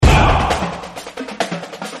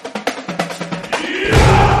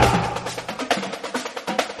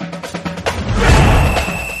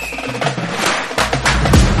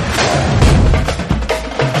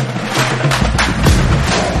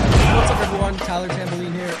Tyler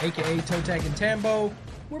Tamboline here, aka Toe Tag and Tambo.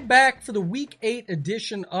 We're back for the Week 8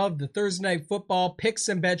 edition of the Thursday Night Football Picks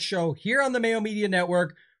and Bets Show here on the Mayo Media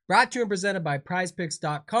Network, brought to you and presented by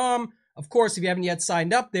PrizePicks.com. Of course, if you haven't yet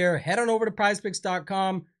signed up there, head on over to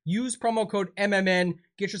PrizePicks.com, use promo code MMN,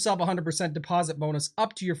 get yourself a 100% deposit bonus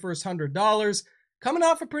up to your first $100. Coming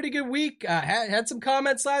off a pretty good week, had some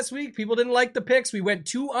comments last week. People didn't like the picks. We went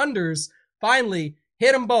 2 unders. Finally,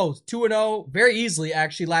 hit them both, 2-0, very easily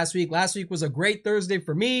actually last week. Last week was a great Thursday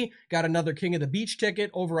for me. Got another King of the Beach ticket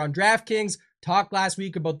over on DraftKings. Talked last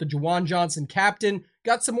week about the Juwan Johnson captain.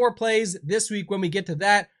 Got some more plays this week when we get to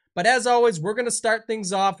that. But as always, we're going to start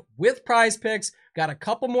things off with Prize Picks. Got a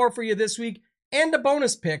couple more for you this week and a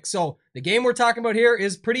bonus pick. So the game we're talking about here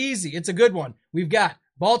is pretty easy. It's a good one. We've got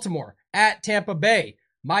Baltimore at Tampa Bay.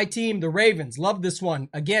 My team, the Ravens, love this one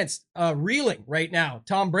against reeling right now,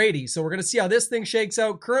 Tom Brady. So we're going to see how this thing shakes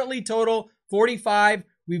out. Currently total 45.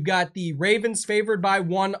 We've got the Ravens favored by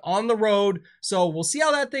 1 on the road. So we'll see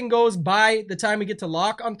how that thing goes by the time we get to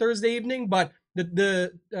lock on Thursday evening. But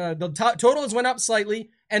the total has went up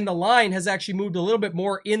slightly, and the line has actually moved a little bit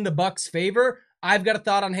more in the Bucs' favor. I've got a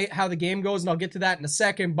thought on how the game goes, and I'll get to that in a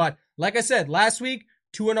second. But like I said, last week,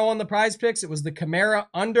 2-0 on the Prize Picks. It was the Kamara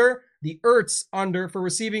under, the Ertz under for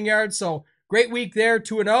receiving yards. So great week there,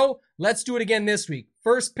 2-0. Let's do it again this week.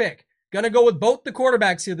 First pick. Going to go with both the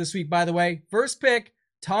quarterbacks here this week, by the way. First pick,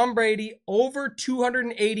 Tom Brady over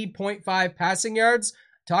 280.5 passing yards.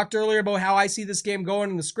 Talked earlier about how I see this game going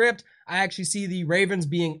in the script. I actually see the Ravens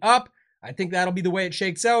being up. I think that'll be the way it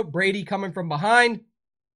shakes out. Brady coming from behind.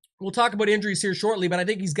 We'll talk about injuries here shortly, but I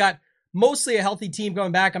think he's got mostly a healthy team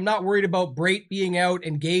coming back. I'm not worried about Brate being out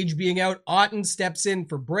and Gage being out. Otton steps in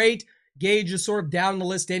for Brate. Gage is sort of down the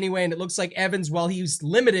list anyway, and it looks like Evans, while he's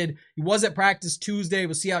limited, he was at practice Tuesday.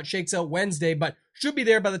 We'll see how it shakes out Wednesday, but should be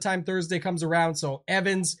there by the time Thursday comes around. So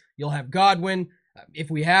Evans, you'll have Godwin.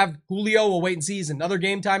 If we have Julio, we'll wait and see. He's another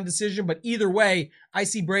game time decision, but either way, I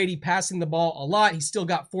see Brady passing the ball a lot. He's still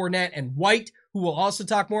got Fournette and White, who we'll also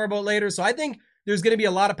talk more about later. So I think there's going to be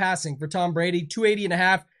a lot of passing for Tom Brady.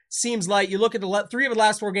 280.5 seems light. You look at the 3 of the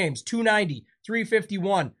last 4 games, 290,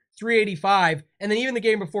 351, 385, and then even the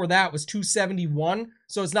game before that was 271.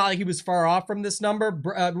 So it's not like he was far off from this number.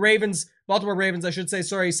 Baltimore Ravens, I should say,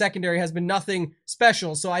 secondary has been nothing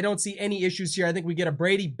special. So I don't see any issues here. I think we get a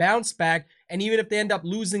Brady bounce back. And even if they end up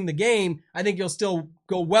losing the game, I think you'll still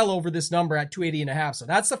go well over this number at 280.5. So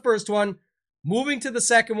that's the first one. Moving to the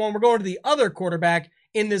second one, we're going to the other quarterback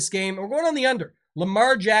in this game. We're going on the under.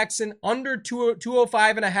 Lamar Jackson, under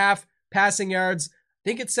 205.5 passing yards. I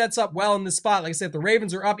think it sets up well in this spot. Like I said, if the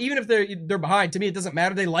Ravens are up, even if they're behind, to me, it doesn't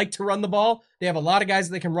matter. They like to run the ball. They have a lot of guys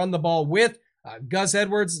that they can run the ball with. Gus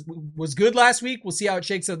Edwards was good last week. We'll see how it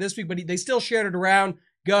shakes out this week, but they still shared it around.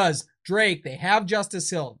 Gus, Drake, they have Justice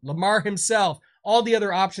Hill, Lamar himself, all the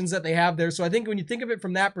other options that they have there. So I think when you think of it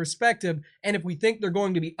from that perspective, and if we think they're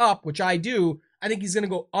going to be up, which I do, I think he's going to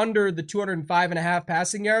go under the 205.5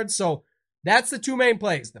 passing yards. So that's the 2 main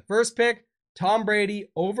plays. The first pick, Tom Brady,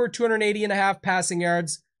 over 280.5 passing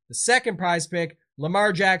yards. The second prize pick,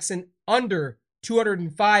 Lamar Jackson, under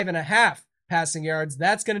 205.5 passing yards.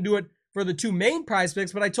 That's going to do it for the 2 main prize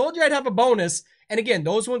picks, but I told you I'd have a bonus. And again,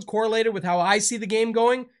 those ones correlated with how I see the game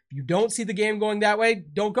going. If you don't see the game going that way,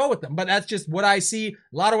 don't go with them. But that's just what I see. A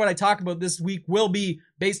lot of what I talk about this week will be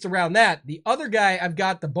based around that. The other guy I've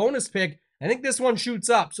got the bonus pick. I think this one shoots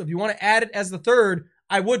up. So if you want to add it as the third,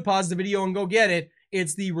 I would pause the video and go get it.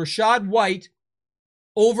 It's the Rachaad White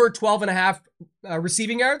over 12.5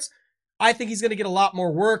 receiving yards. I think he's going to get a lot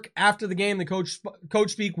more work. After the game, the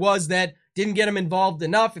coach speak was that didn't get him involved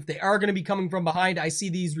enough. If they are going to be coming from behind, I see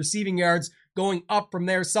these receiving yards going up from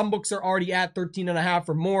there. Some books are already at 13.5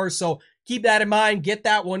 or more. So keep that in mind. Get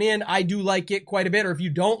that one in. I do like it quite a bit. Or if you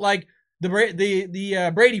don't like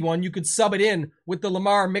the Brady one, you could sub it in with the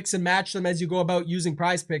Lamar, mix and match them as you go about using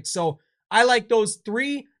Prize Picks. So I like those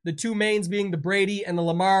 3, the 2 mains being the Brady and the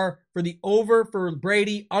Lamar for the over for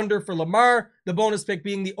Brady, under for Lamar, the bonus pick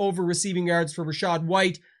being the over receiving yards for Rachaad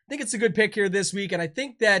White. I think it's a good pick here this week, and I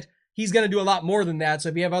think that he's going to do a lot more than that. So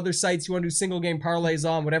if you have other sites you want to do single game parlays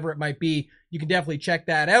on, whatever it might be, you can definitely check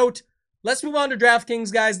that out. Let's move on to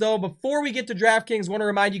DraftKings, guys, though. Before we get to DraftKings, I want to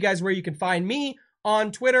remind you guys where you can find me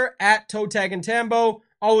on Twitter at ToeTagAndTambo.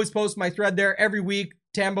 Always post my thread there every week,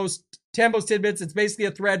 Tambo's Tidbits. It's basically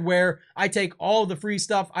a thread where I take all of the free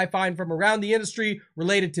stuff I find from around the industry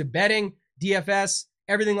related to betting, DFS,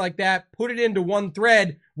 everything like that, put it into one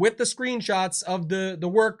thread with the screenshots of the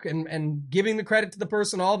work and giving the credit to the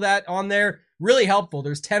person, all that on there. Really helpful.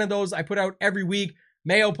 There's 10 of those I put out every week.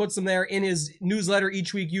 Mayo puts them there in his newsletter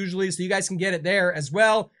each week usually, so you guys can get it there as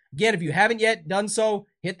well. Again, if you haven't yet done so,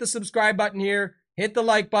 hit the subscribe button here, hit the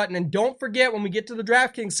like button, and don't forget when we get to the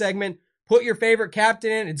DraftKings segment, put your favorite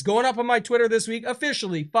captain in. It's going up on my Twitter this week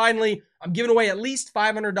officially. Finally, I'm giving away at least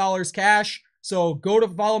 $500 cash. So go to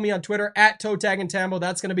follow me on Twitter at ToeTagAndTambo.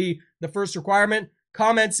 That's going to be the first requirement.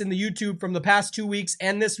 Comments in the YouTube from the past 2 weeks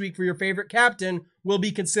and this week for your favorite captain will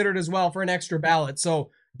be considered as well for an extra ballot.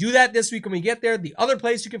 So do that this week when we get there. The other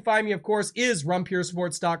place you can find me, of course, is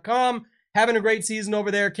runpuresports.com. Having a great season over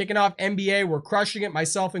there, kicking off NBA. We're crushing it,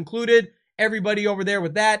 myself included. Everybody over there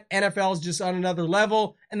with that. NFL is just on another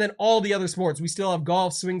level. And then all the other sports. We still have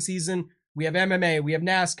golf, swing season. We have MMA. We have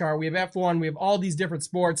NASCAR. We have F1. We have all these different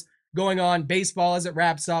sports going on. Baseball as it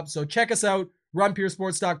wraps up. So check us out.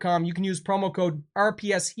 runpuresports.com. You can use promo code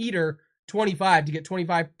RPSHeater25 to get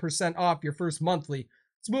 25% off your first monthly.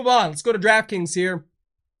 Let's move on. Let's go to DraftKings here.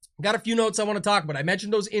 Got a few notes I want to talk about. I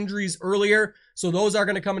mentioned those injuries earlier, so those are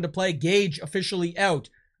going to come into play. Gage officially out.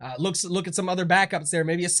 Look at some other backups there.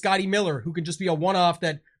 Maybe a Scotty Miller who can just be a one-off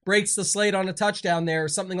that breaks the slate on a touchdown there or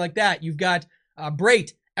something like that. You've got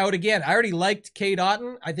Brait out again. I already liked Cade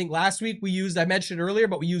Otton. I think last week I mentioned it earlier,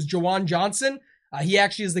 but we used Jawan Johnson. He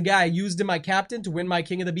actually is the guy I used in my captain to win my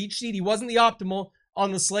King of the Beach seat. He wasn't the optimal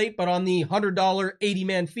on the slate, but on the $100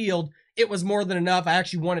 80-man field, it was more than enough. I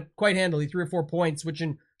actually won it quite handily, 3 or 4 points, which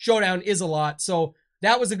in Showdown is a lot. So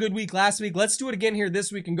that was a good week last week. Let's do it again here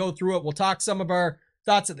this week and go through it. We'll talk some of our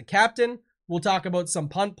thoughts at the captain. We'll talk about some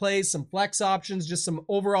punt plays, some flex options, just some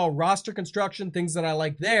overall roster construction, things that I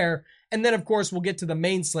like there. And then, of course, we'll get to the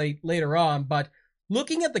main slate later on. But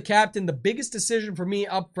looking at the captain, the biggest decision for me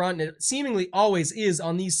up front, and it seemingly always is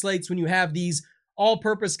on these slates when you have these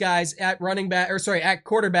all-purpose guys at at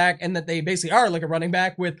quarterback, and that they basically are like a running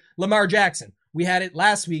back with Lamar Jackson. We had it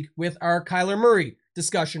last week with our Kyler Murray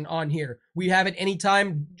discussion on here. We have it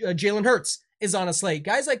anytime Jalen Hurts is on a slate.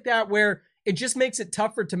 Guys like that where it just makes it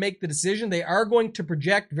tougher to make the decision. They are going to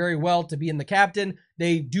project very well to be in the captain.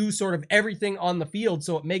 They do sort of everything on the field,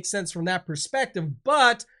 so it makes sense from that perspective.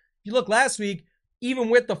 But if you look last week, even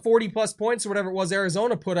with the 40-plus points or whatever it was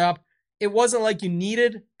Arizona put up, it wasn't like you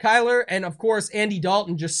needed Kyler. And, of course, Andy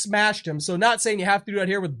Dalton just smashed him. So not saying you have to do that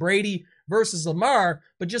here with Brady versus Lamar,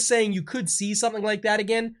 but just saying you could see something like that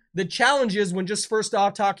again. The challenge is when just first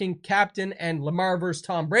off talking captain and Lamar versus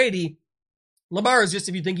Tom Brady, Lamar is just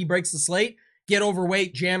if you think he breaks the slate, get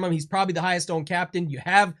overweight, jam him. He's probably the highest owned captain. You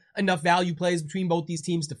have enough value plays between both these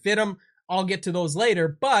teams to fit him. I'll get to those later.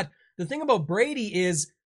 But the thing about Brady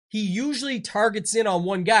is he usually targets in on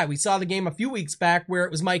one guy. We saw the game a few weeks back where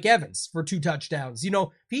it was Mike Evans for 2 touchdowns. You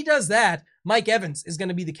know, if he does that, Mike Evans is going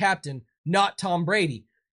to be the captain, not Tom Brady.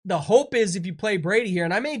 The hope is if you play Brady here,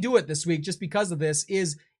 and I may do it this week just because of this,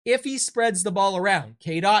 is if he spreads the ball around,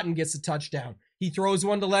 Cade Otton gets a touchdown. He throws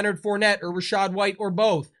one to Leonard Fournette or Rachaad White or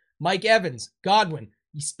both. Mike Evans, Godwin,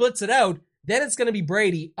 he splits it out. Then it's going to be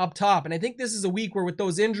Brady up top. And I think this is a week where with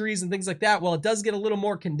those injuries and things like that, while it does get a little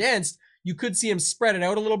more condensed, you could see him spread it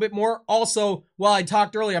out a little bit more. Also, while I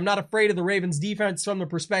talked earlier, I'm not afraid of the Ravens defense from the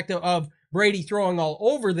perspective of Brady throwing all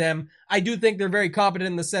over them. I do think they're very competent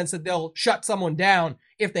in the sense that they'll shut someone down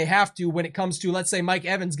if they have to when it comes to, let's say, Mike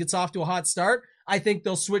Evans gets off to a hot start. I think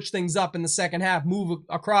they'll switch things up in the second half, move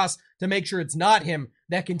across to make sure it's not him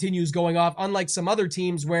that continues going off, unlike some other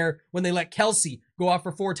teams where when they let Kelsey go off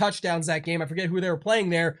for 4 touchdowns that game, I forget who they were playing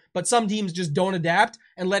there, but some teams just don't adapt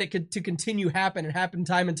and let it to continue happen and happen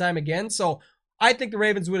time and time again. So I think the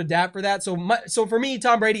Ravens would adapt for that. So for me,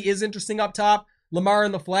 Tom Brady is interesting up top. Lamar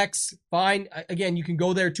in the flex, fine. Again, you can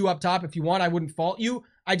go there 2 up top if you want. I wouldn't fault you.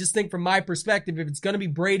 I just think from my perspective, if it's going to be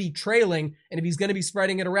Brady trailing and if he's going to be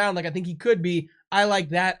spreading it around like I think he could be, I like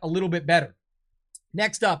that a little bit better.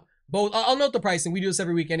 Next up, I'll note the pricing. We do this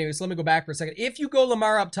every week anyway, so let me go back for a second. If you go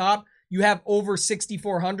Lamar up top, you have over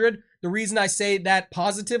 6,400. The reason I say that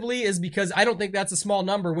positively is because I don't think that's a small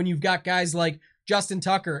number when you've got guys like Justin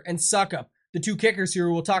Tucker and Suckup, the 2 kickers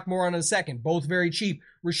here we'll talk more on in a second, both very cheap.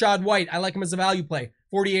 Rachaad White, I like him as a value play,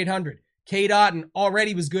 4,800. Cade Otton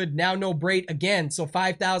already was good, now no Brait again, so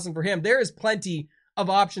 5,000 for him. There is plenty of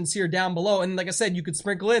options here down below, and like I said, you could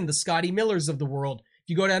sprinkle in the Scotty Millers of the world if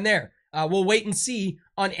you go down there. We'll wait and see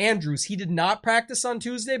on Andrews. He did not practice on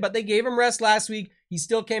Tuesday, but they gave him rest last week. He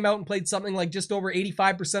still came out and played something like just over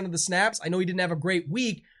 85% of the snaps. I know he didn't have a great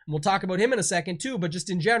week, and we'll talk about him in a second too, but just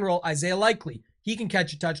in general, Isaiah Likely, he can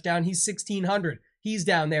catch a touchdown. He's 1,600. He's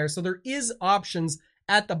down there. So there is options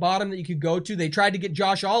at the bottom that you could go to. They tried to get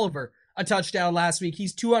Josh Oliver a touchdown last week.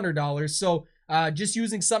 He's $200. So just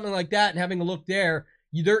using something like that and having a look there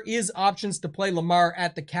is options to play Lamar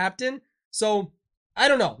at the captain. So I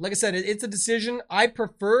don't know. Like I said, it's a decision. I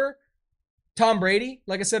prefer Tom Brady,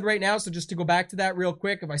 like I said right now. So just to go back to that real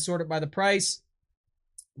quick, if I sort it by the price,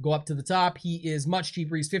 Go up to the top. He is much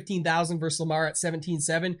cheaper. He's 15,000 versus Lamar at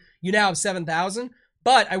 17,700. You now have 7,000.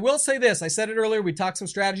 But I will say this. I said it earlier. We talked some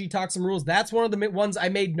strategy, talked some rules. That's one of the ones I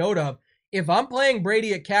made note of. If I'm playing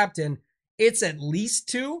Brady at captain, it's at least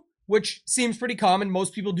 2, which seems pretty common.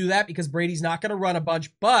 Most people do that because Brady's not going to run a bunch.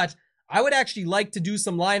 But I would actually like to do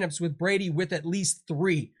some lineups with Brady with at least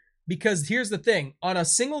 3. Because here's the thing. On a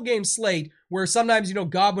single game slate where sometimes,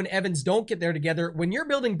 Godwin, Evans don't get there together, when you're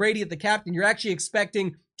building Brady at the captain, you're actually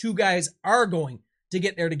expecting 2 guys are going to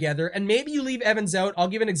get there together. And maybe you leave Evans out. I'll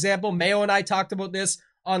give an example. Mayo and I talked about this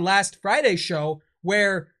on last Friday's show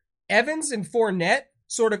where Evans and Fournette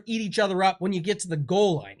sort of eat each other up when you get to the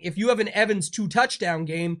goal line. If you have an Evans 2 touchdown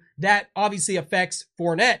game, that obviously affects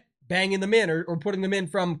Fournette banging them in or putting them in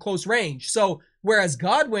from close range. So whereas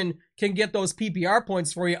Godwin can get those PPR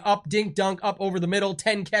points for you, up, dink, dunk, up over the middle,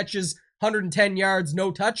 10 catches, 110 yards,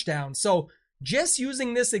 no touchdown. So just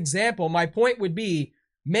using this example, my point would be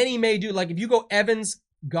many may do, like if you go Evans,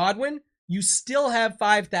 Godwin, you still have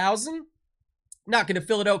 5,000. Not going to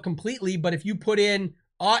fill it out completely, but if you put in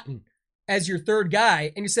Otton as your third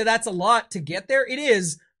guy and you say that's a lot to get there, it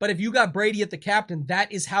is. But if you got Brady at the captain,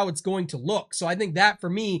 that is how it's going to look. So I think that for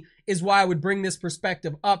me is why I would bring this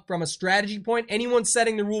perspective up from a strategy point. Anyone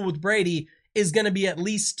setting the rule with Brady is going to be at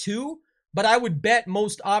least 2, but I would bet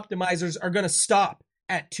most optimizers are going to stop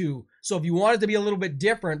at 2. So if you want it to be a little bit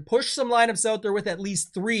different, push some lineups out there with at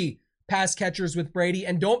least 3 pass catchers with Brady,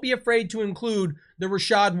 and don't be afraid to include the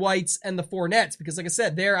Rachaad Whites and the Fournettes, because like I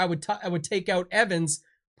said, there I would take out Evans,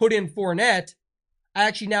 put in Fournette. I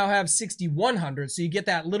actually now have 6,100, so you get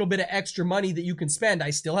that little bit of extra money that you can spend. I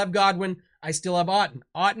still have Godwin. I still have Otton.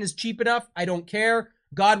 Otton is cheap enough. I don't care.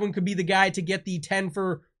 Godwin could be the guy to get the 10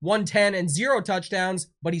 for 110 and 0 touchdowns,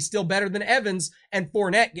 but he's still better than Evans, and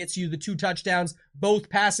Fournette gets you the 2 touchdowns, both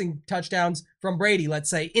passing touchdowns from Brady, let's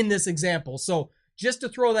say, in this example. So just to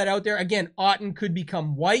throw that out there, again, Otton could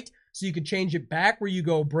become White, so you could change it back where you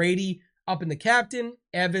go Brady up in the captain,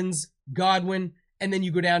 Evans, Godwin, and then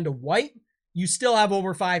you go down to White. You still have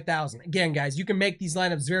over 5,000. Again, guys, you can make these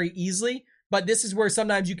lineups very easily, but this is where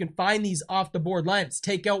sometimes you can find these off-the-board lineups.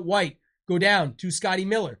 Take out White, go down to Scotty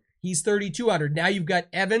Miller. He's 3,200. Now you've got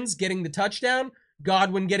Evans getting the touchdown,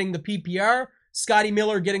 Godwin getting the PPR, Scotty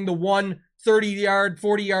Miller getting the 30-yard,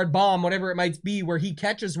 40-yard bomb, whatever it might be, where he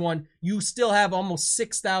catches one. You still have almost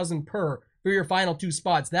 6,000 per for your final 2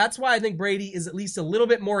 spots. That's why I think Brady is at least a little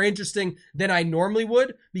bit more interesting than I normally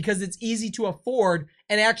would, because it's easy to afford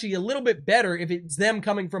and actually a little bit better if it's them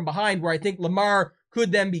coming from behind, where I think Lamar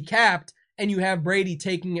could then be capped and you have Brady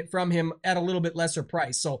taking it from him at a little bit lesser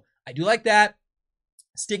price. So I do like that.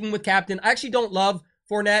 Sticking with captain. I actually don't love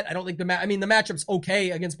Fournette. I don't think the matchup's okay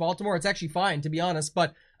against Baltimore. It's actually fine, to be honest,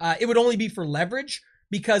 but it would only be for leverage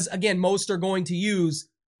because, again, most are going to use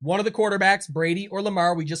one of the quarterbacks, Brady or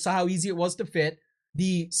Lamar. We just saw how easy it was to fit.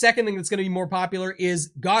 The second thing that's going to be more popular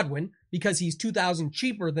is Godwin because he's 2,000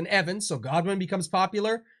 cheaper than Evans. So Godwin becomes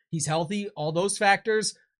popular. He's healthy. All those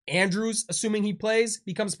factors. Andrews, assuming he plays,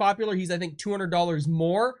 becomes popular. He's, I think, $200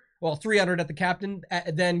 more. Well, $300 at the captain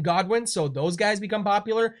than Godwin. So those guys become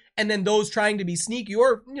popular. And then those trying to be sneaky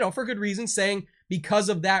or, for good reason, saying because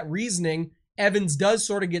of that reasoning, Evans does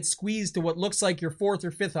sort of get squeezed to what looks like your 4th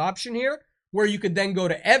or 5th option here, where you could then go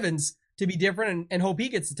to Evans to be different and hope he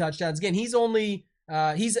gets the touchdowns. Again, he's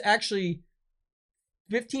actually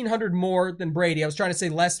 1,500 more than Brady. I was trying to say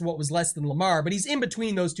what was less than Lamar, but he's in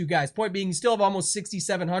between those 2 guys. Point being, you still have almost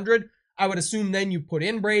 6,700. I would assume then you put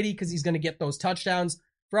in Brady because he's going to get those touchdowns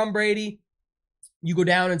from Brady. You go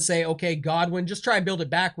down and say, okay, Godwin, just try and build it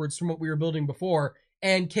backwards from what we were building before,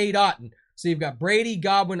 and Cade Otton. So you've got Brady,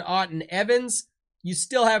 Godwin, Otton, Evans. You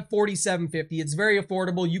still have 4,750. It's very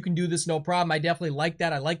affordable. You can do this no problem. I definitely like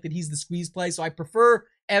that. I like that he's the squeeze play. So I prefer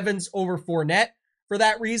Evans over Fournette for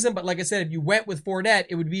that reason. But like I said, if you went with Fournette,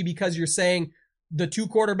 it would be because you're saying the 2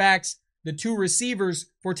 quarterbacks, the 2 receivers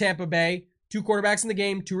for Tampa Bay, 2 quarterbacks in the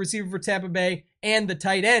game, 2 receivers for Tampa Bay, and the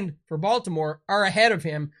tight end for Baltimore are ahead of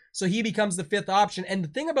him. So he becomes the 5th option. And the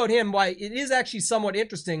thing about him, why it is actually somewhat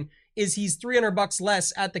interesting, is he's $300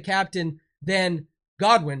 less at the captain than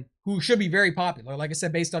Godwin, who should be very popular, like I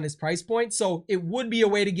said, based on his price point. So it would be a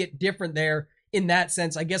way to get different there in that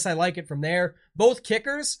sense. I guess I like it from there. Both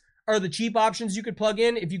kickers are the cheap options you could plug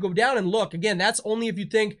in. If you go down and look, again, that's only if you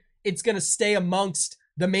think it's going to stay amongst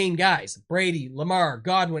the main guys. Brady, Lamar,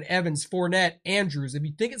 Godwin, Evans, Fournette, Andrews. If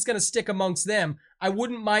you think it's going to stick amongst them, I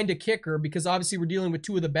wouldn't mind a kicker because obviously we're dealing with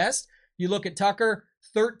 2 of the best. You look at Tucker,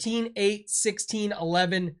 13, 8, 16,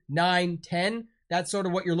 11, 9, 10. That's sort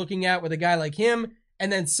of what you're looking at with a guy like him.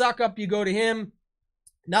 And then suck up, you go to him.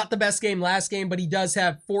 Not the best game last game, but he does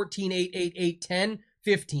have 14, 8, 8, 8, 10,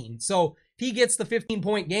 15. So if he gets the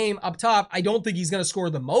 15-point game up top, I don't think he's going to score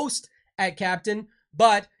the most at captain,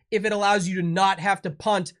 but if it allows you to not have to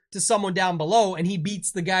punt to someone down below and he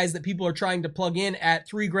beats the guys that people are trying to plug in at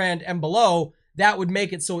 $3,000 and below, that would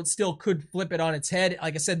make it so it still could flip it on its head.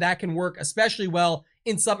 Like I said, that can work especially well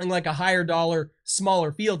in something like a higher dollar,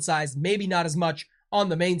 smaller field size, maybe not as much on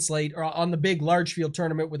the main slate or on the big large field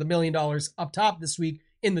tournament with $1 million up top this week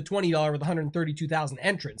in the $20 with 132,000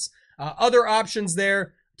 entrants. Other options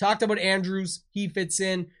there, talked about Andrews, he fits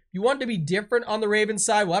in. If you want to be different on the Ravens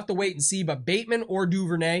side, we'll have to wait and see, but Bateman or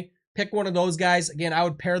Duvernay, pick one of those guys. Again, I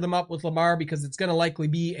would pair them up with Lamar because it's going to likely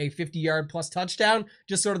be a 50-yard plus touchdown,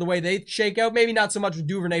 just sort of the way they shake out. Maybe not so much with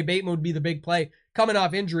Duvernay. Bateman would be the big play coming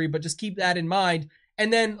off injury, but just keep that in mind.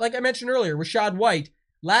 And then, like I mentioned earlier, Rachaad White,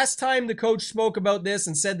 last time the coach spoke about this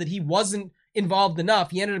and said that he wasn't involved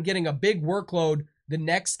enough, he ended up getting a big workload the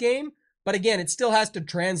next game. But again, it still has to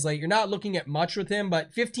translate. You're not looking at much with him,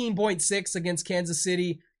 but 15.6 against Kansas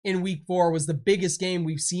City in week 4 was the biggest game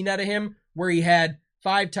we've seen out of him, where he had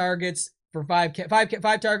 5 targets for 5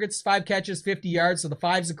 targets, 5 catches, 50 yards. So the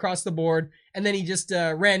 5s across the board. And then he just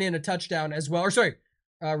ran in a touchdown as well,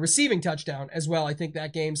 receiving touchdown as well, I think,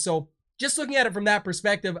 that game. So just looking at it from that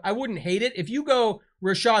perspective, I wouldn't hate it. If you go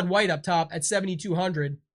Rachaad White up top at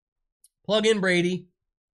 7,200, plug in Brady,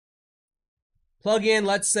 plug in,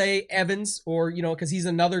 let's say, Evans, or, because he's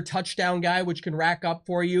another touchdown guy, which can rack up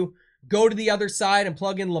for you. Go to the other side and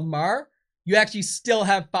plug in Lamar. You actually still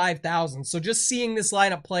have 5,000. So just seeing this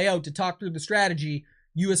lineup play out to talk through the strategy,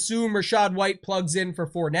 you assume Rachaad White plugs in for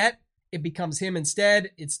Fournette. It becomes him instead.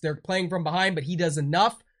 They're playing from behind, but he does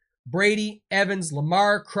enough. Brady, Evans,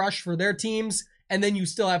 Lamar crush for their teams, and then you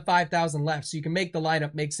still have 5,000 left. So you can make the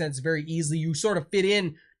lineup make sense very easily. You sort of fit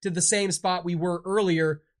in to the same spot we were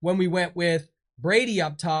earlier when we went with Brady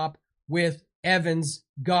up top with Evans,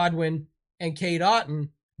 Godwin, and Cade Otton.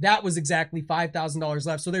 That was exactly $5,000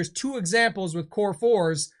 left. So there's 2 examples with core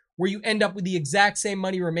 4s where you end up with the exact same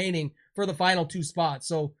money remaining for the final 2 spots.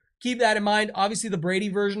 So keep that in mind. Obviously, the Brady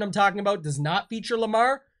version I'm talking about does not feature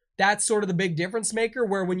Lamar. That's sort of the big difference maker,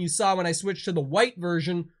 where when I switched to the White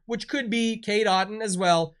version, which could be Cade Otton as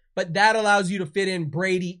well, but that allows you to fit in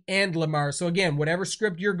Brady and Lamar. So again, whatever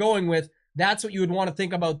script you're going with, that's what you would want to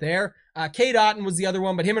think about there. Cade Otton was the other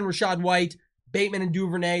one, but him and Rachaad White, Bateman and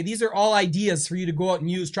Duvernay, these are all ideas for you to go out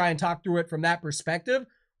and use, try and talk through it from that perspective.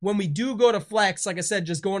 When we do go to flex, like I said,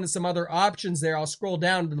 just go into some other options there. I'll scroll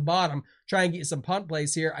down to the bottom, try and get you some punt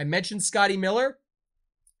plays here. I mentioned Scotty Miller.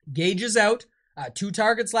 Gage is out. 2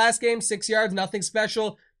 targets last game, 6 yards, nothing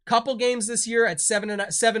special. Couple games this year at 7+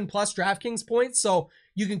 DraftKings points, so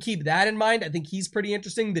you can keep that in mind. I think he's pretty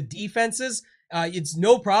interesting. The defenses, it's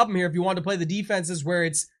no problem here if you want to play the defenses where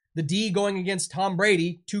it's the D going against Tom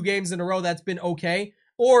Brady, 2 games in a row, that's been okay.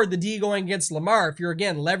 Or the D going against Lamar, if you're,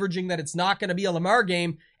 again, leveraging that it's not going to be a Lamar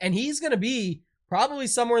game, and he's going to be probably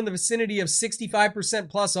somewhere in the vicinity of 65%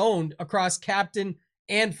 plus owned across captain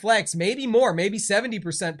and flex, maybe more, maybe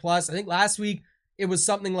 70% plus. I think last week it was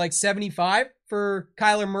something like 75 for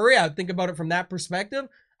Kyler Murray. I would think about it from that perspective.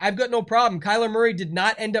 I've got no problem. Kyler Murray did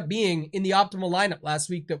not end up being in the optimal lineup last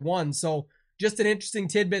week that won. So just an interesting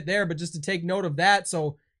tidbit there, but just to take note of that.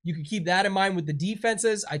 So you can keep that in mind with the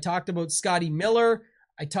defenses. I talked about Scotty Miller.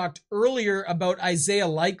 I talked earlier about Isaiah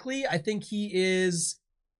Likely. I think he is,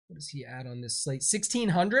 what does he add on this slate?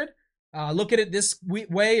 1,600. Look at it this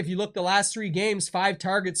way. If you look the last 3 games, 5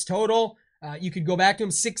 targets total. You could go back to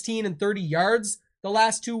him 16 and 30 yards the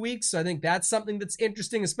last 2 weeks. So I think that's something that's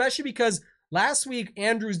interesting, especially because last week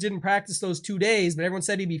Andrews didn't practice those 2 days, but everyone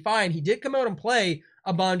said he'd be fine. He did come out and play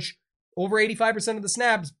a bunch, over 85% of the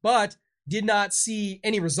snaps, but did not see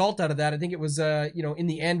any result out of that. I think it was, in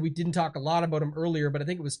the end, we didn't talk a lot about him earlier, but I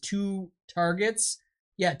think it was 2 targets.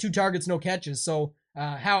 Yeah, 2 targets, no catches. So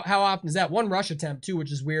how often is that? 1 rush attempt too,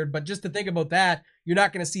 which is weird. But just to think about that, you're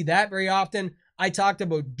not going to see that very often. I talked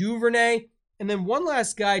about Duvernay. And then one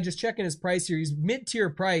last guy, just checking his price here. He's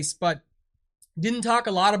mid-tier price, but didn't talk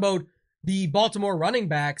a lot about the Baltimore running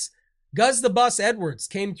backs. Gus the Bus Edwards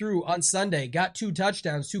came through on Sunday, got 2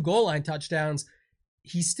 touchdowns, 2 goal line touchdowns.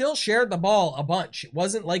 He still shared the ball a bunch. It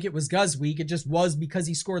wasn't like it was Gus week. It just was because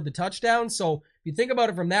he scored the touchdown. So if you think about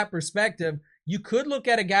it from that perspective, you could look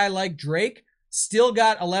at a guy like Drake. Still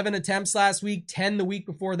got 11 attempts last week, 10 the week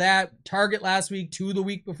before that. Target last week, 2 the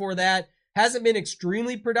week before that. Hasn't been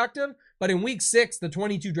extremely productive, but in week 6, the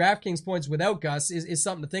 22 DraftKings points without Gus is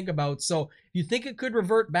something to think about. So if you think it could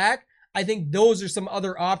revert back, I think those are some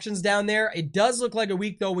other options down there. It does look like a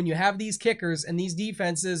week, though, when you have these kickers and these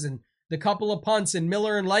defenses and the couple of punts and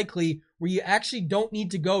Miller and Likely, where you actually don't need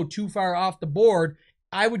to go too far off the board.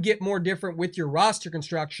 I would get more different with your roster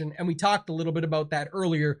construction, and we talked a little bit about that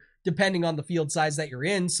earlier depending on the field size that you're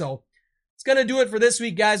in. So it's going to do it for this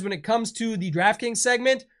week, guys, when it comes to the DraftKings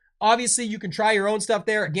segment. Obviously, you can try your own stuff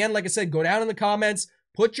there. Again, like I said, go down in the comments,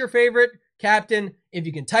 put your favorite captain. If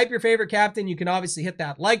you can type your favorite captain, you can obviously hit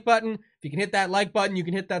that like button. If you can hit that like button, you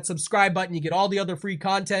can hit that subscribe button. You get all the other free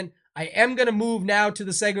content. I am going to move now to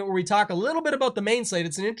the segment where we talk a little bit about the main slate.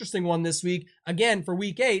 It's an interesting one this week, again, for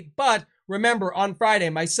week 8. But remember, on Friday,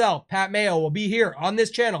 myself, Pat Mayo, will be here on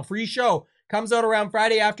this channel. Free show. Comes out around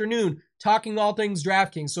Friday afternoon, talking all things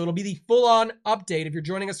DraftKings. So it'll be the full-on update if you're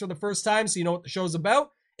joining us for the first time so you know what the show's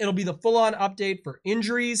about. It'll be the full-on update for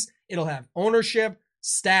injuries. It'll have ownership,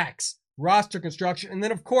 stacks, roster construction. And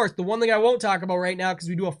then, of course, the one thing I won't talk about right now because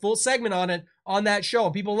we do a full segment on it on that show,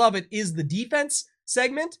 and people love it, is the defense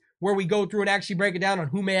segment where we go through and actually break it down on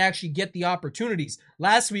who may actually get the opportunities.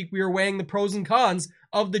 Last week, we were weighing the pros and cons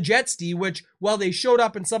of the Jets D, which, while they showed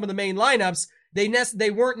up in some of the main lineups, they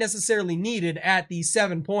weren't necessarily needed at the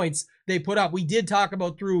 7 points they put up. We did talk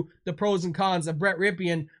about through the pros and cons of Brett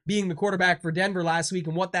Rypien being the quarterback for Denver last week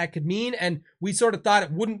and what that could mean. And we sort of thought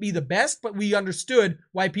it wouldn't be the best, but we understood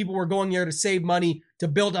why people were going there to save money to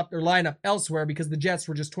build up their lineup elsewhere because the Jets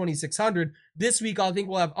were just 2,600. This week, I think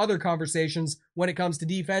we'll have other conversations when it comes to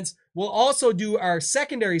defense. We'll also do our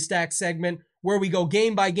secondary stack segment where we go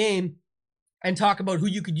game by game and talk about who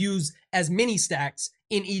you could use as mini stacks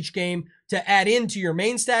in each game to add into your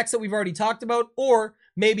main stacks that we've already talked about. Or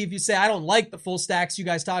maybe if you say, I don't like the full stacks you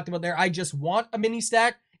guys talked about there, I just want a mini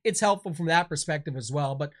stack, it's helpful from that perspective as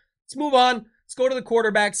well. But let's move on. Let's go to the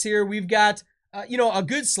quarterbacks here. We've got, a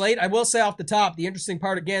good slate. I will say off the top, the interesting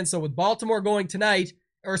part again, so with Baltimore going tonight,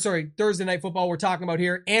 Thursday Night Football we're talking about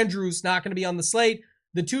here, Andrews not going to be on the slate.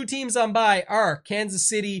 The two teams on bye are Kansas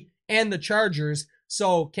City and the Chargers.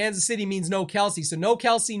 So Kansas City means no Kelsey. So no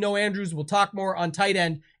Kelsey, no Andrews. We'll talk more on tight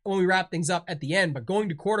end when we wrap things up at the end. But going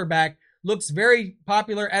to quarterback looks very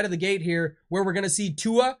popular out of the gate here, where we're going to see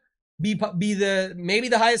Tua be maybe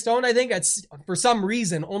the highest owned. I think it's for some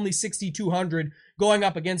reason only 6,200 going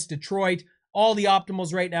up against Detroit. All the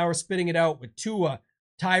optimals right now are spitting it out with Tua,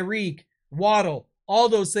 Tyreek, Waddle, all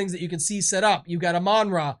those things that you can see set up. You've got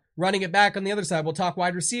Amon-Ra running it back on the other side. We'll talk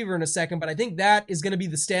wide receiver in a second, but I think that is going to be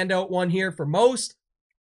the standout one here for most.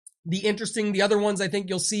 The other ones I think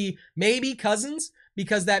you'll see maybe Cousins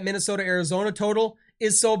because that Minnesota-Arizona total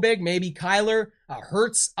is so big. Maybe Kyler,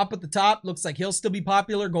 Hurts up at the top. Looks like he'll still be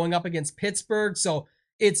popular going up against Pittsburgh. So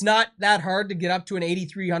it's not that hard to get up to an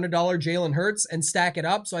 $8,300 Jalen Hurts and stack it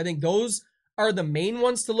up. So I think those are the main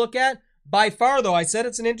ones to look at. By far, though, I said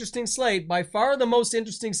it's an interesting slate. By far the most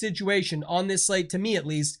interesting situation on this slate, to me at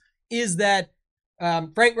least, is that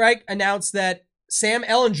Frank Reich announced that Sam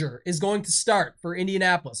Ehlinger is going to start for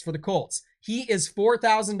Indianapolis for the Colts. He is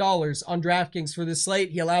 $4,000 on DraftKings for this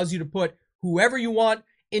slate. He allows you to put whoever you want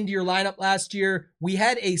into your lineup last year. We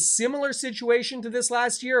had a similar situation to this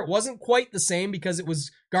last year. It wasn't quite the same because it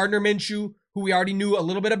was Gardner Minshew, who we already knew a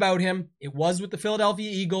little bit about him. It was with the Philadelphia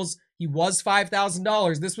Eagles. He was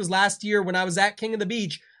 $5,000. This was last year when I was at King of the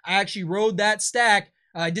Beach. I actually rode that stack.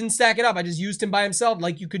 I didn't stack it up. I just used him by himself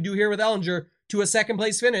like you could do here with Ehlinger to a second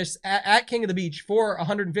place finish at King of the Beach for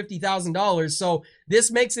 $150,000. So this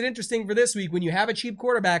makes it interesting for this week. When you have a cheap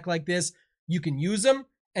quarterback like this, you can use them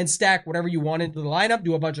and stack whatever you want into the lineup,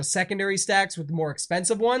 do a bunch of secondary stacks with the more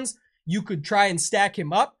expensive ones. You could try and stack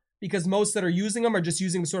him up because most that are using them are just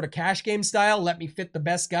using sort of cash game style. Let me fit the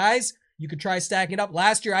best guys. You could try stacking it up.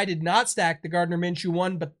 Last year, I did not stack the Gardner Minshew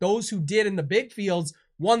one, but those who did in the big fields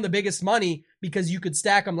won the biggest money because you could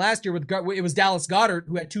stack them last year with, it was Dallas Goedert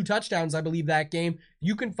who had 2 touchdowns, I believe, that game.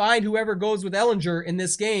 You can find whoever goes with Ehlinger in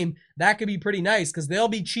this game. That could be pretty nice because they'll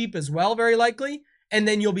be cheap as well, very likely. And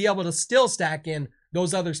then you'll be able to still stack in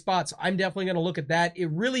those other spots. I'm definitely going to look at that.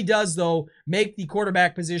 It really does, though, make the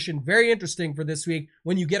quarterback position very interesting for this week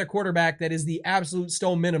when you get a quarterback that is the absolute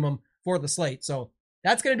stone minimum for the slate. So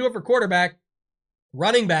that's going to do it for quarterback.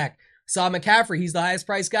 Running back, saw McCaffrey. He's the highest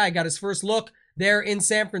priced guy. Got his first look there in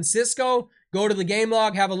San Francisco. Go to the game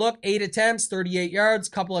log, have a look. 8 attempts, 38 yards,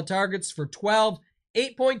 couple of targets for 12.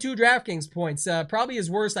 8.2 DraftKings points. Probably his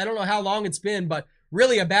worst. I don't know how long it's been, but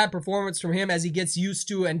really a bad performance from him as he gets used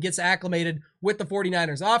to and gets acclimated with the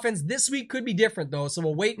 49ers offense. This week could be different, though, so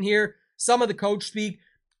we'll wait and hear some of the coach speak.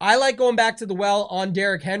 I like going back to the well on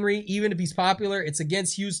Derrick Henry, even if he's popular. It's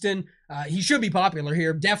against Houston. He should be popular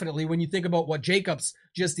here, definitely, when you think about what Jacobs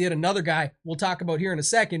just did. Another guy we'll talk about here in a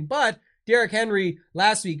second. But Derrick Henry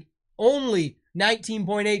last week, only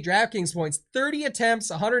 19.8 DraftKings points, 30 attempts,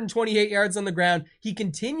 128 yards on the ground. He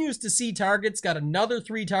continues to see targets, got another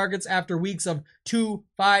 3 targets after weeks of 2,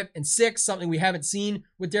 5, and 6, something we haven't seen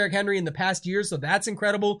with Derrick Henry in the past year. So that's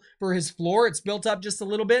incredible for his floor. It's built up just a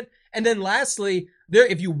little bit. And then lastly, there,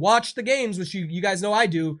 if you watch the games, which you guys know I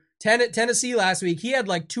do, Tennessee last week, he had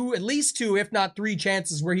like at least two, if not three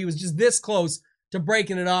chances where he was just this close to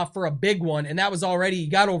breaking it off for a big one. And that was already, he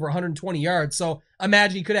got over 120 yards. So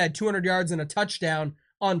imagine he could have had 200 yards and a touchdown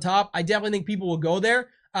on top. I definitely think people will go there.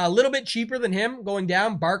 A little bit cheaper than him going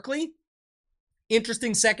down, Barkley.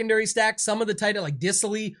 Interesting secondary stack. Some of the tight end like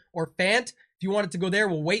Dissly or Fant. If you wanted to go there,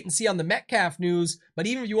 we'll wait and see on the Metcalf news. But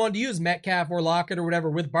even if you wanted to use Metcalf or Lockett or whatever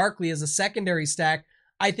with Barkley as a secondary stack,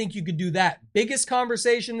 I think you could do that. Biggest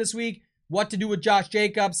conversation this week, what to do with Josh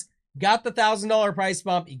Jacobs. Got the $1,000 price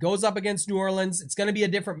bump. He goes up against New Orleans. It's going to be a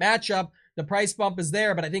different matchup. The price bump is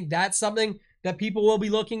there, but I think that's something that people will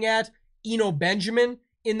be looking at. Eno Benjamin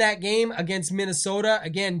in that game against Minnesota.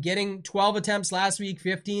 Again, getting 12 attempts last week,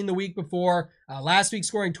 15 the week before. Last week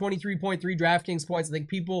scoring 23.3 DraftKings points. I think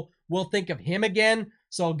people will think of him again.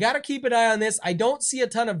 So got to keep an eye on this. I don't see a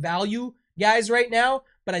ton of value guys right now,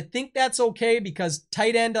 but I think that's okay because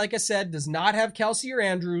tight end, like I said, does not have Kelsey or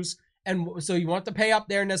Andrews. And so you want to pay up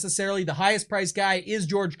there necessarily. The highest priced guy is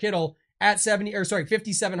George Kittle at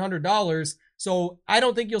 $5,700. So I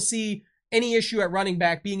don't think you'll see any issue at running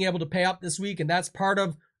back being able to pay up this week. And that's part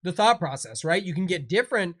of the thought process, right? You can get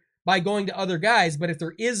different by going to other guys, but if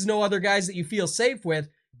there is no other guys that you feel safe with,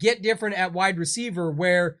 get different at wide receiver,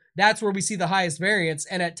 where that's where we see the highest variance.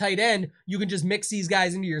 And at tight end, you can just mix these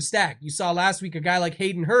guys into your stack. You saw last week a guy like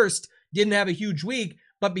Hayden Hurst didn't have a huge week,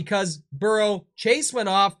 but because Burrow, Chase went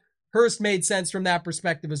off, Hurst made sense from that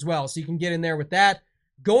perspective as well. So you can get in there with that.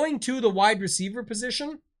 Going to the wide receiver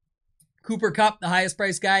position, Cooper Kupp, the highest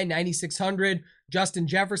priced guy, $9,600. Justin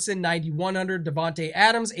Jefferson, $9,100. Devontae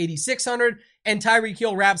Adams, $8,600. And Tyreek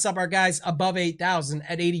Hill wraps up our guys above $8,000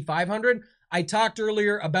 at $8,500. I talked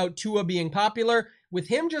earlier about Tua being popular. With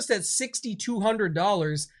him just at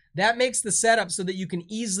 $6,200, that makes the setup so that you can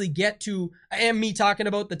easily get to, and me talking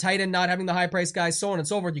about the tight end not having the high price guys, so on and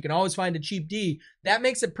so forth. You can always find a cheap D. That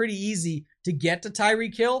makes it pretty easy to get to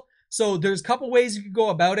Tyreek Hill. So there's a couple ways you could go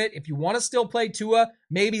about it. If you want to still play Tua,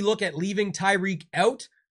 maybe look at leaving Tyreek out.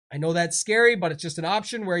 I know that's scary, but it's just an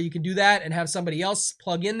option where you can do that and have somebody else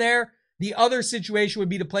plug in there. The other situation would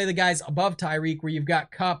be to play the guys above Tyreek, where you've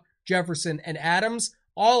got Kupp, Jefferson, and Adams.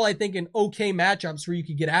 All, I think, in okay matchups where you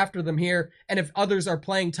could get after them here. And if others are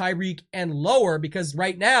playing Tyreek and lower, because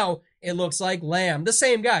right now it looks like Lamb, the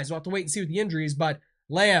same guys. We'll have to wait and see with the injuries, but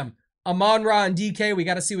Lamb, Amon-Ra, and DK, we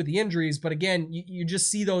got to see with the injuries. But again, you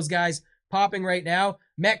just see those guys popping right now.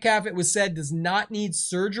 Metcalf, it was said, does not need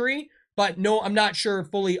surgery, but no, I'm not sure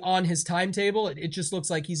fully on his timetable. It just looks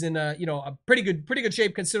like he's in a pretty good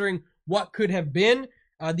shape considering what could have been.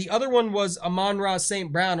 The other one was Amon-Ra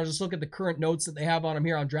St. Brown. I'll just look at the current notes that they have on him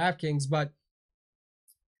here on DraftKings, but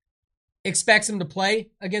expects him to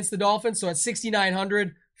play against the Dolphins. So at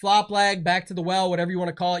 6,900, flop lag, back to the well, whatever you want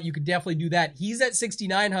to call it, you could definitely do that. He's at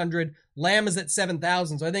 6,900. Lamb is at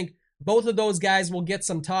 7,000. So I think both of those guys will get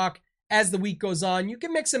some talk as the week goes on. You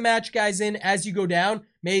can mix and match guys in as you go down.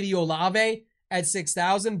 Maybe Olave at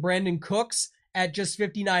 6,000, Brandon Cooks at just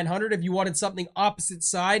 5,900 if you wanted something opposite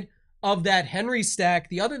side of that Henry stack.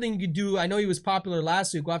 The other thing you could do, I know he was popular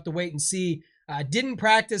last week, we'll have to wait and see. Didn't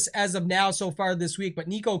practice as of now so far this week, but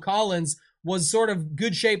Nico Collins was sort of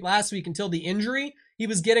good shape last week until the injury. He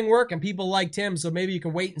was getting work and people liked him, so maybe you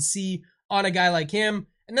can wait and see on a guy like him.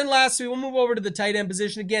 And then lastly, we'll move over to the tight end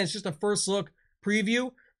position. Again, it's just a first look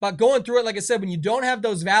preview, but going through it, like I said, when you don't have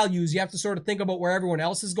those values, you have to sort of think about where everyone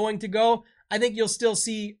else is going to go. I think you'll still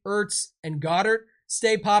see Ertz and Goddard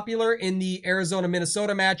stay popular in the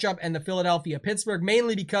Arizona-Minnesota matchup and the Philadelphia-Pittsburgh,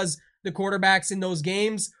 mainly because the quarterbacks in those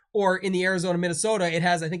games, or in the Arizona-Minnesota, it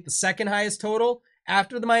has, I think, the second highest total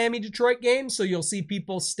after the Miami-Detroit game. So you'll see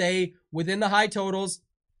people stay within the high totals.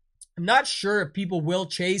 I'm not sure if people will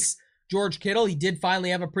chase George Kittle. He did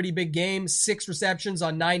finally have a pretty big game, 6 receptions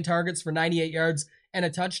on 9 targets for 98 yards and a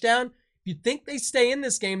touchdown. If you think they stay in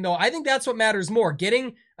this game, though, I think that's what matters more.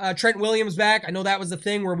 Getting Trent Williams back, I know that was the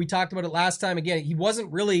thing where we talked about it last time. Again, he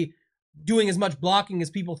wasn't really doing as much blocking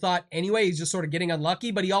as people thought anyway. He's just sort of getting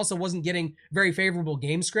unlucky, but he also wasn't getting very favorable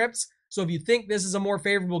game scripts. So if you think this is a more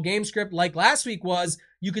favorable game script like last week was,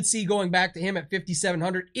 you could see going back to him at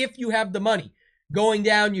 5,700 if you have the money. Going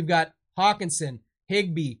down, you've got Hawkinson,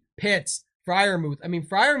 Higbee, Pitts, Freiermuth. I mean,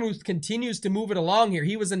 Freiermuth continues to move it along here.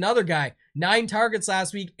 He was another guy. 9 targets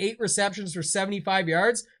last week, 8 receptions for 75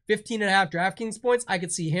 yards, 15.5 DraftKings points. I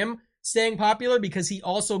could see him staying popular because he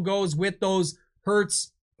also goes with those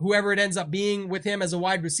Hurts, whoever it ends up being with him as a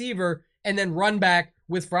wide receiver, and then run back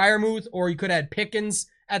with Freiermuth, or you could add Pickens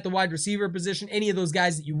at the wide receiver position. Any of those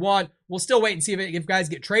guys that you want. We'll still wait and see if guys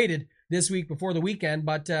get traded this week before the weekend.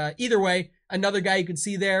 But either way, another guy you could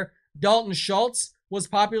see there. Dalton Schultz was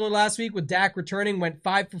popular last week with Dak returning, went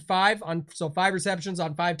 5 for 5 on, so 5 receptions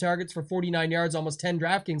on 5 targets for 49 yards, almost 10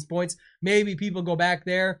 DraftKings points. Maybe people go back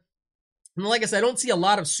there. And like I said, I don't see a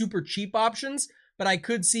lot of super cheap options, but I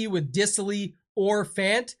could see with Dissly or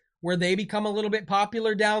Fant where they become a little bit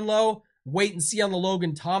popular down low. Wait and see on the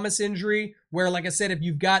Logan Thomas injury, where, like I said, if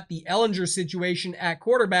you've got the Ellinger situation at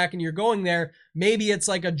quarterback and you're going there, maybe it's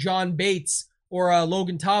like a John Bates or a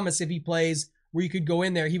Logan Thomas if he plays, where you could go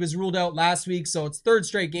in there. He was ruled out last week, so it's third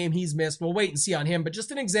straight game he's missed. We'll wait and see on him, but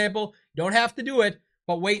just an example. You don't have to do it,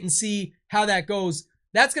 but wait and see how that goes.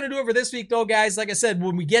 That's going to do it for this week, though, guys. Like I said,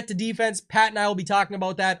 when we get to defense, Pat and I will be talking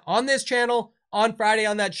about that on this channel on Friday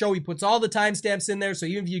on that show. He puts all the timestamps in there, so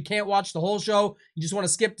even if you can't watch the whole show, you just want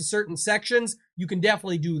to skip to certain sections, you can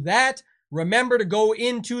definitely do that. Remember to go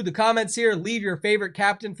into the comments here, leave your favorite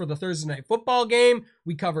captain for the Thursday Night Football game.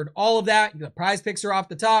 We covered all of that. The prize picks are off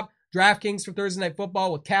the top. DraftKings for Thursday Night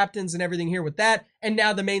Football with captains and everything here with that. And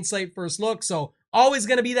now the main slate first look. So always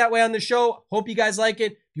going to be that way on the show. Hope you guys like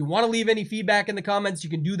it. If you want to leave any feedback in the comments, you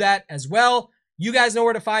can do that as well. You guys know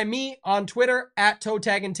where to find me on Twitter at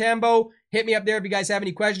ToeTagAndTambo. Hit me up there if you guys have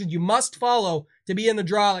any questions. You must follow to be in the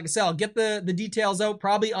draw. Like I said, I'll get the details out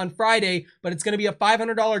probably on Friday, but it's going to be a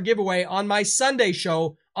 $500 giveaway on my Sunday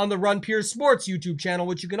show on the Run Pure Sports YouTube channel,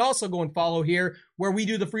 which you can also go and follow here, where we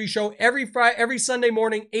do the free show every Sunday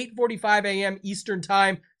morning, 8:45 a.m. Eastern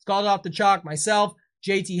Time. It's called Off the Chalk. Myself,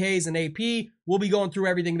 JT Hayes, and AP. We'll be going through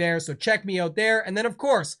everything there, so check me out there. And then, of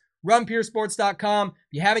course, runpuresports.com. If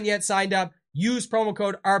you haven't yet signed up, use promo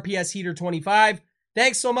code RPSHeater25.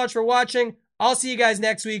 Thanks so much for watching. I'll see you guys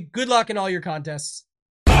next week. Good luck in all your contests.